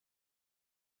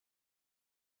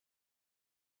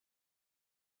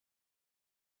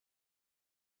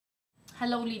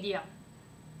Hello Lydia.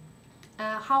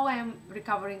 How I am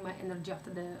recovering my energy after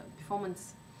the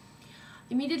performance.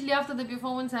 Immediately after the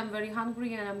performance I'm very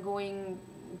hungry and I'm going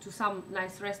to some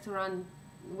nice restaurant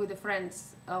with the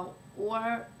friends,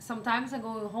 or sometimes I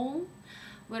go home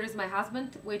where is my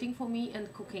husband waiting for me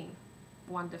and cooking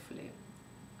wonderfully.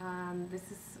 This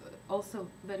is also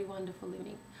very wonderful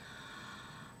evening.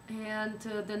 And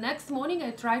the next morning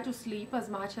I try to sleep as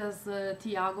much as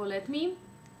Tiago let me,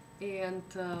 and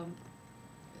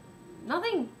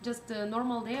nothing, just a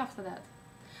normal day after that.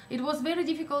 It was very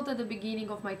difficult at the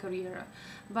beginning of my career,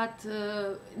 but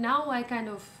now I kind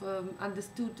of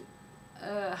understood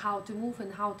how to move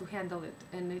and how to handle it,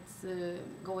 and it's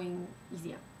going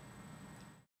easier.